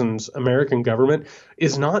 2000s American government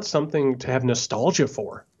is not something to have nostalgia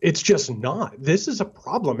for. It's just not. This is a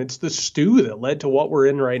problem. It's the stew that led to what we're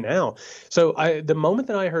in right now. So the moment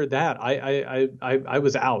that I heard that, I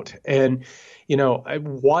was out. And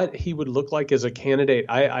what he would look like as a candidate,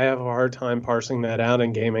 I have a hard time parsing that out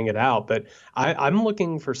and gaming it out. But I'm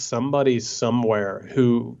looking for somebody somewhere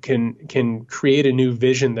who can create a new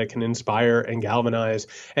vision that can inspire and galvanize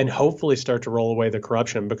and hopefully start to roll away the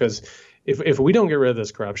corruption. Because if we don't get rid of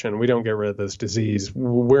this corruption, we don't get rid of this disease,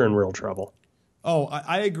 we're in real trouble. Oh,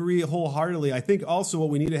 I agree wholeheartedly. I think also what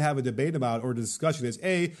we need to have a debate about or discussion is,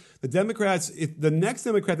 A, the Democrats, if the next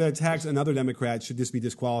Democrat that attacks another Democrat should just be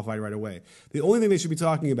disqualified right away. The only thing they should be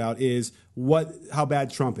talking about is how bad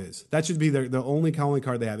Trump is. That should be the only calling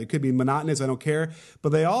card they have. It could be monotonous, I don't care.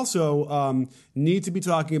 But they also need to be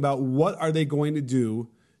talking about what are they going to do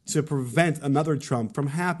to prevent another Trump from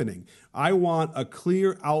happening. I want a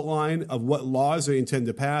clear outline of what laws they intend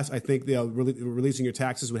to pass. I think releasing your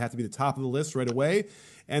taxes would have to be the top of the list right away.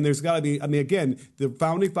 And there's got to be, again, the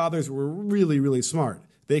founding fathers were really, really smart.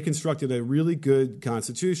 They constructed a really good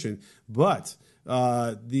constitution. But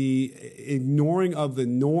the ignoring of the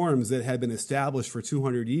norms that had been established for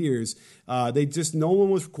 200 years, no one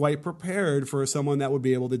was quite prepared for someone that would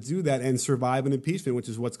be able to do that and survive an impeachment, which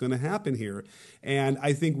is what's going to happen here. And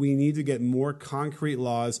I think we need to get more concrete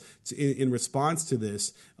laws in response to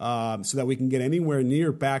this so that we can get anywhere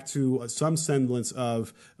near back to some semblance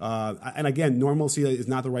of, and again, normalcy is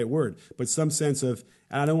not the right word, but some sense of,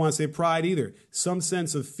 and I don't want to say pride either, some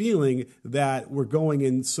sense of feeling that we're going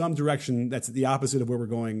in some direction that's the opposite of where we're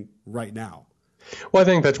going right now. Well, I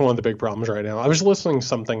think that's one of the big problems right now. I was listening to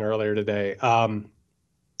something earlier today.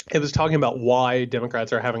 It was talking about why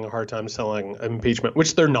Democrats are having a hard time selling impeachment,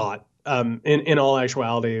 which they're not. In all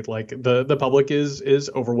actuality, like the public is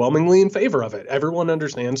overwhelmingly in favor of it. Everyone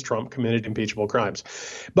understands Trump committed impeachable crimes.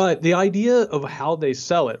 But the idea of how they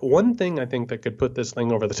sell it, one thing I think that could put this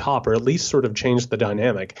thing over the top or at least sort of change the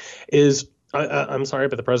dynamic is I'm sorry,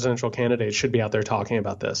 but the presidential candidates should be out there talking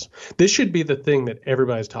about this. This should be the thing that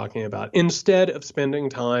everybody's talking about instead of spending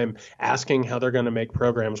time asking how they're going to make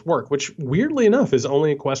programs work, which weirdly enough is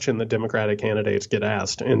only a question that Democratic candidates get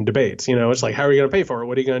asked in debates. It's like, how are you going to pay for it?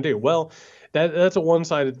 What are you going to do? Well, that's a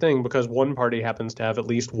one-sided thing because one party happens to have at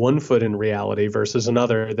least one foot in reality versus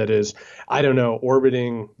another that is, I don't know,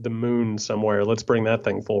 orbiting the moon somewhere. Let's bring that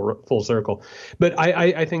thing full circle. But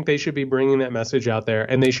I think they should be bringing that message out there,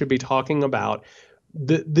 and they should be talking about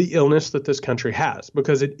the illness that this country has,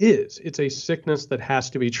 because it's a sickness that has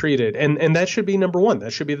to be treated. And that should be number one.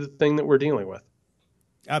 That should be the thing that we're dealing with.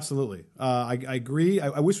 Absolutely. I agree.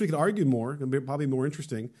 I wish we could argue more. It'd be probably more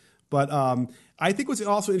interesting. But I think what's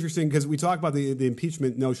also interesting, because we talk about the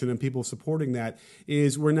impeachment notion and people supporting that,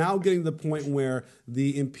 is we're now getting to the point where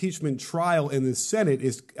the impeachment trial in the Senate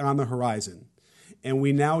is on the horizon. And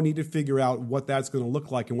we now need to figure out what that's going to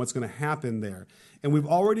look like and what's going to happen there. And we've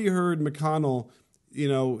already heard McConnell,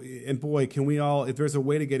 and boy, can we all, if there's a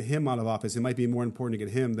way to get him out of office, it might be more important to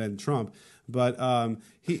get him than Trump. But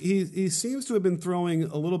he seems to have been throwing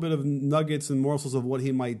a little bit of nuggets and morsels of what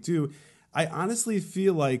he might do. I honestly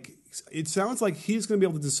feel like it sounds like he's going to be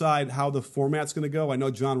able to decide how the format's going to go. I know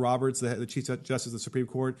John Roberts, the Chief Justice of the Supreme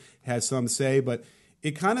Court, has some say, but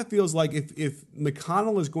it kind of feels like if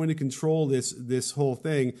McConnell is going to control this whole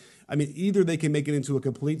thing, either they can make it into a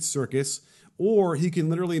complete circus, or he can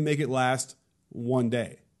literally make it last one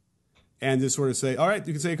day and just sort of say, all right,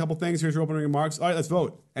 you can say a couple things. Here's your opening remarks. All right, let's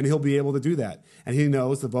vote. And he'll be able to do that. And he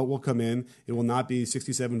knows the vote will come in. It will not be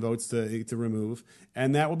 67 votes to remove.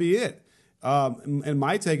 And that will be it. And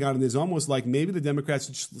my take on it is almost like maybe the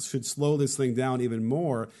Democrats should slow this thing down even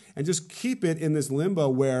more and just keep it in this limbo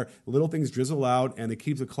where little things drizzle out and it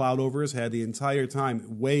keeps a cloud over his head the entire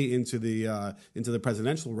time, way into the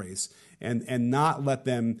presidential race, and not let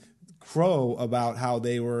them crow about how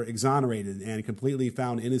they were exonerated and completely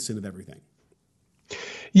found innocent of everything.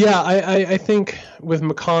 Yeah, I think with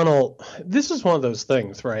McConnell, this is one of those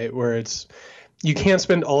things, right, where it's you can't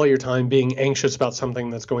spend all your time being anxious about something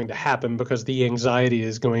that's going to happen because the anxiety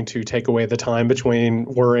is going to take away the time between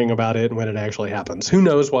worrying about it and when it actually happens. Who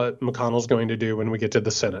knows what McConnell's going to do when we get to the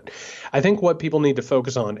Senate? I think what people need to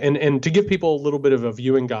focus on, and to give people a little bit of a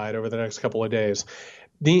viewing guide over the next couple of days,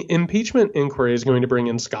 the impeachment inquiry is going to bring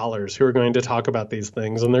in scholars who are going to talk about these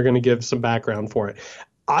things, and they're going to give some background for it.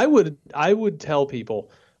 I would tell people,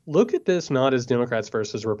 look at this not as Democrats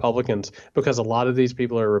versus Republicans, because a lot of these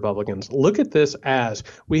people are Republicans. Look at this as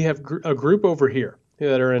we have a group over here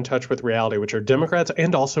that are in touch with reality, which are Democrats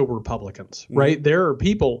and also Republicans, right? There are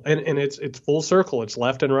people, and it's full circle. It's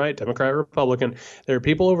left and right, Democrat, Republican. There are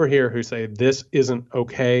people over here who say this isn't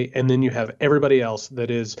okay. And then you have everybody else that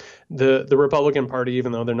is the Republican Party,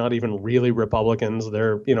 even though they're not even really Republicans.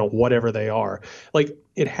 They're, whatever they are. Like,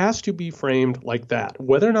 it has to be framed like that.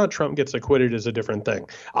 Whether or not Trump gets acquitted is a different thing.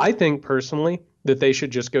 I think personally that they should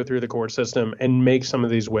just go through the court system and make some of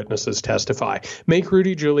these witnesses testify. Make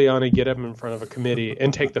Rudy Giuliani get up in front of a committee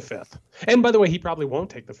and take the fifth. And by the way, he probably won't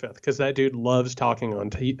take the fifth because that dude loves talking on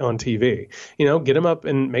TV. Get him up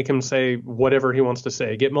and make him say whatever he wants to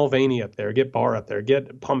say. Get Mulvaney up there. Get Barr up there.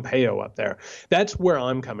 Get Pompeo up there. That's where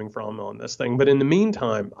I'm coming from on this thing. But in the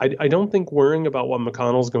meantime, I don't think worrying about what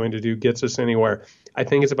McConnell's going to do gets us anywhere. I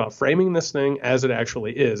think it's about framing this thing as it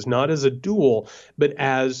actually is, not as a duel, but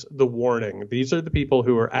as the warning. These are the people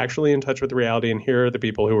who are actually in touch with reality, and here are the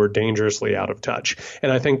people who are dangerously out of touch. And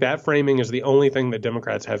I think that framing is the only thing that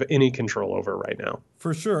Democrats have any control over right now.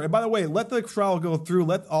 For sure. And by the way, let the trial go through.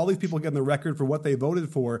 Let all these people get on the record for what they voted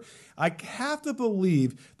for. I have to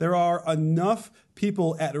believe there are enough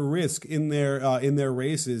people at risk in their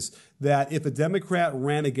races that if a Democrat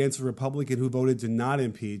ran against a Republican who voted to not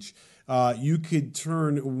impeach, you could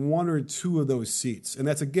turn one or two of those seats. And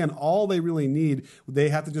that's, again, all they really need. They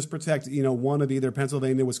have to just protect, one of either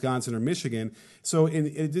Pennsylvania, Wisconsin, or Michigan. So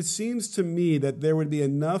it just seems to me that there would be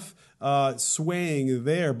enough swaying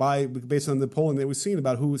there based on the polling that we've seen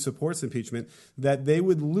about who supports impeachment, that they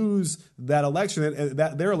would lose that election,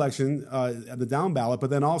 their election at the down ballot, but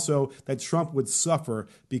then also that Trump would suffer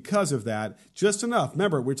because of that. Just enough.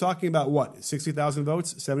 Remember, we're talking about 60,000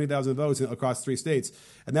 votes, 70,000 votes across 3 states.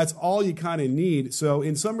 And that's all you kind of need. So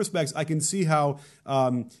in some respects, I can see how,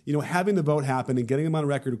 having the vote happen and getting them on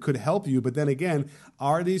record could help you. But then again,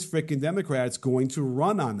 are these freaking Democrats going to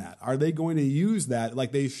run on that? Are they going to use that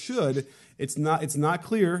like they should? It's not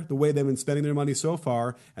clear the way they've been spending their money so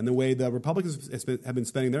far and the way the Republicans have been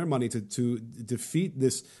spending their money to defeat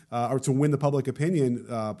this or to win the public opinion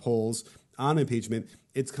polls on impeachment.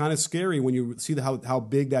 It's kind of scary when you see how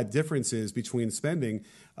big that difference is between spending,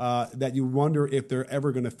 that you wonder if they're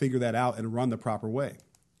ever going to figure that out and run the proper way.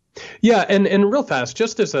 Yeah, and real fast,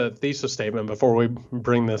 just as a thesis statement before we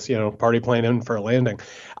bring this, party plane in for a landing,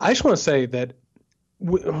 I just want to say that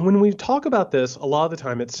when we talk about this, a lot of the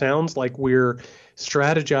time it sounds like we're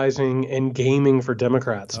strategizing and gaming for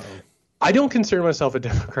Democrats. Uh-oh. I don't consider myself a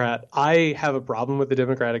Democrat. I have a problem with the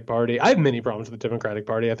Democratic Party. I have many problems with the Democratic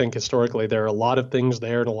Party. I think historically there are a lot of things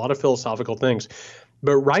there and a lot of philosophical things.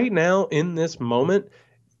 But right now, in this moment,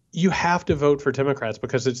 you have to vote for Democrats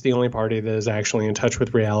because it's the only party that is actually in touch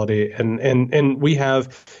with reality. And we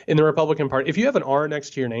have in the Republican Party, if you have an R next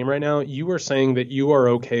to your name right now, you are saying that you are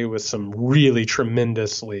okay with some really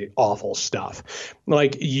tremendously awful stuff.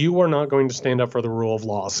 Like, you are not going to stand up for the rule of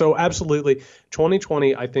law. So absolutely,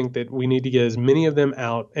 2020, I think that we need to get as many of them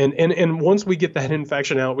out. And once we get that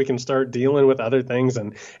infection out, we can start dealing with other things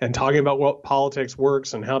and talking about what politics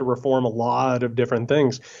works and how to reform a lot of different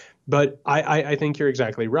things. But I think you're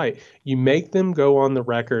exactly right. You make them go on the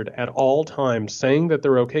record at all times saying that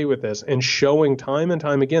they're okay with this and showing time and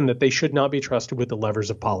time again that they should not be trusted with the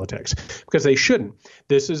levers of politics, because they shouldn't.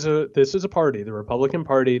 This is a party, the Republican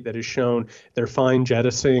Party, that has shown they're fine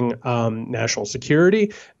jettisoning national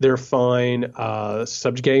security. They're fine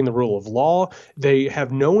subjugating the rule of law. They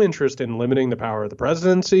have no interest in limiting the power of the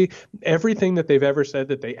presidency. Everything that they've ever said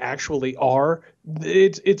that they actually are,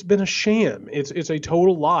 it's been a sham. It's a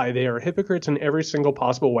total lie. They are hypocrites in every single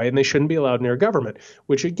possible way, and they shouldn't be allowed near government,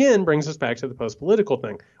 which again brings us back to the post-political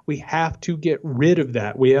thing. We have to get rid of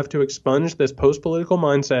that. We have to expunge this post-political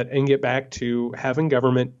mindset and get back to having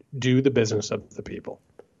government do the business of the people.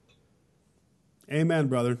 Amen,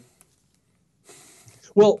 brother.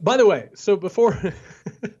 Well, by the way, so before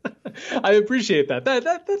I appreciate that.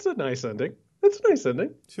 That's a nice ending. That's a nice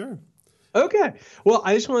ending. Sure. Okay. Well,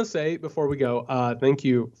 I just want to say before we go, thank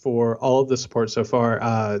you for all of the support so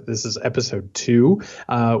far. This is episode 2.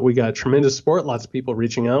 We got tremendous support, lots of people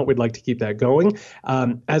reaching out. We'd like to keep that going.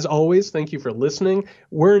 As always, thank you for listening.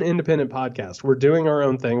 We're an independent podcast. We're doing our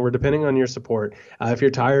own thing. We're depending on your support. If you're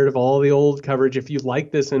tired of all the old coverage, if you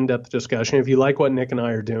like this in-depth discussion, if you like what Nick and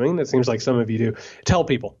I are doing, that seems like some of you do, tell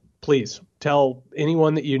people. Please tell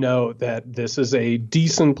anyone that you know that this is a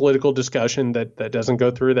decent political discussion that doesn't go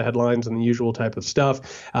through the headlines and the usual type of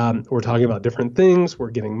stuff. We're talking about different things. We're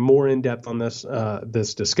getting more in depth on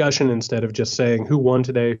this discussion instead of just saying who won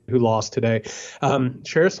today, who lost today.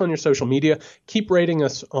 Share us on your social media. Keep rating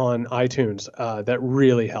us on iTunes. That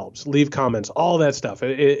really helps. Leave comments, all that stuff.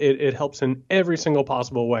 It helps in every single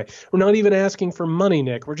possible way. We're not even asking for money,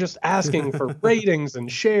 Nick. We're just asking for ratings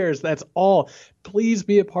and shares. That's all. Please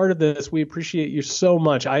be a part of this. We appreciate you so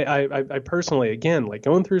much. I personally, again, like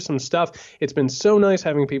going through some stuff, it's been so nice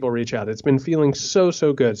having people reach out. It's been feeling so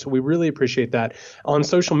good. So we really appreciate that. On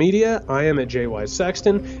social media, I am at JY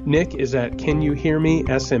Sexton. Nick is at Can You Hear Me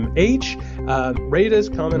SMH. Rate us,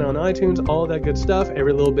 comment on iTunes, all of that good stuff.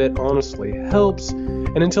 Every little bit honestly helps.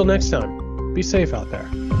 And until next time, be safe out there.